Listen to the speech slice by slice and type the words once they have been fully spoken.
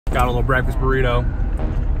Got a little breakfast burrito.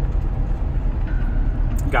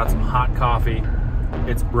 Got some hot coffee.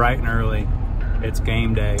 It's bright and early. It's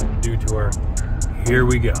game day, Dew Tour. Here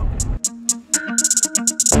we go.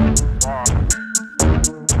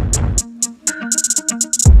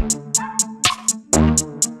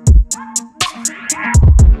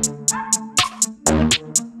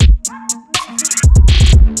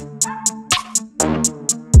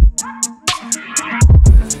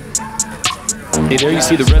 Hey, there you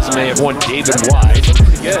see the resume of one David Wise,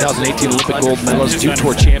 2018 Olympic gold medalist, Dew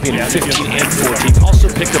Tour champion in 15 and 14. Also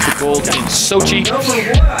picked up the gold in Sochi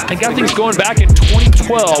and got things going back in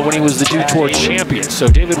 2012 when he was the Dew Tour champion. So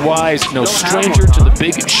David Wise, no stranger to the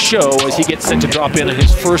big show as he gets set to drop in on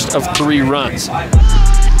his first of 3 runs.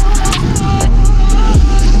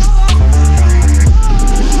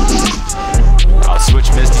 I'll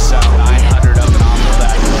switch Misty style 900 up and off of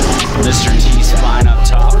that Mr. T spine up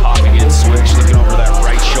top, popping in switch, looking over that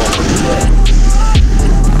right shoulder.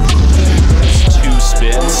 2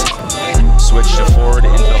 spins, switch to forward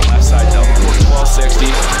into the left side double for 1260.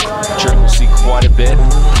 Sure, we'll see quite a bit.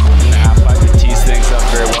 The half pipe that tees things up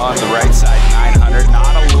very well on the right side 900.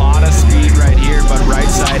 Not a lot of speed right here, but right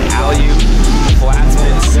side alley-oop, flat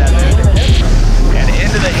spin 7, and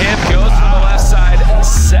into the hip, goes to the left side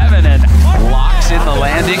 7, and locks in the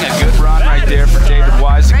landing. A good run right there for David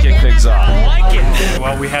Wise to kick things off.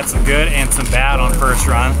 Well, we had some good and some bad on first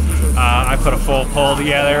run. I put a full pull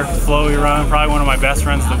together, flowy run, probably one of my best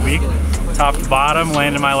runs of the week. Top to bottom,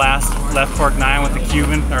 landed my last left cork 9 with the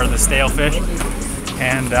Cuban, or the stale fish.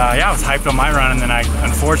 And yeah, I was hyped on my run, and then I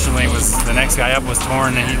unfortunately was, the next guy up was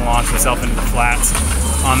Torin, and he launched himself into the flats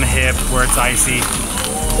on the hip where it's icy.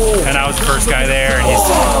 And I was the first guy there,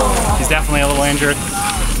 and he's definitely a little injured.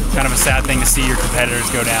 Kind of a sad thing to see your competitors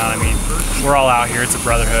go down. I mean, we're all out here, it's a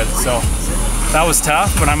brotherhood. So that was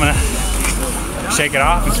tough, but I'm gonna shake it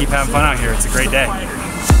off and keep having fun out here. It's a great day.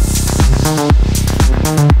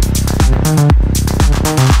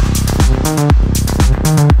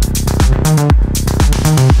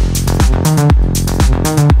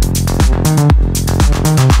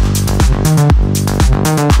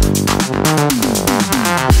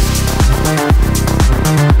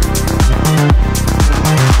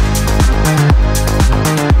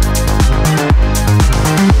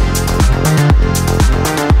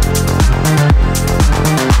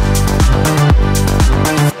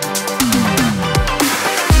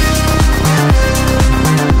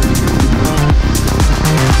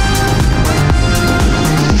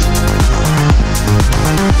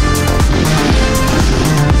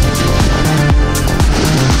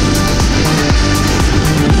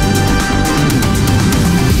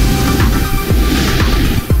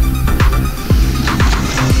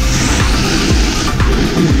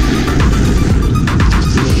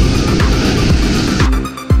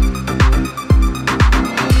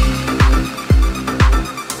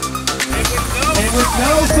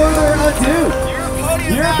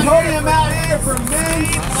 Your podium out here for men's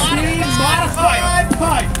Steam Modified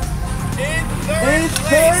Pipe. In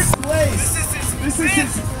third place. This is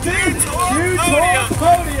his Dew Tour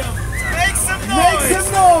podium. Make some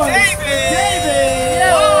noise. David.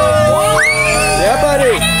 Yeah,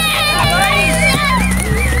 buddy.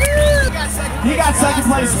 He got second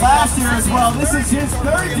place last year as well. This is his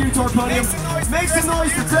 3rd Dew Tour podium. Make some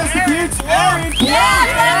noise for Chris the Dude. Torin.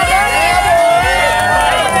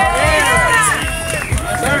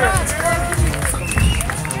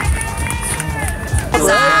 What's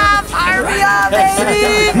up? Fire me up,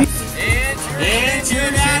 baby!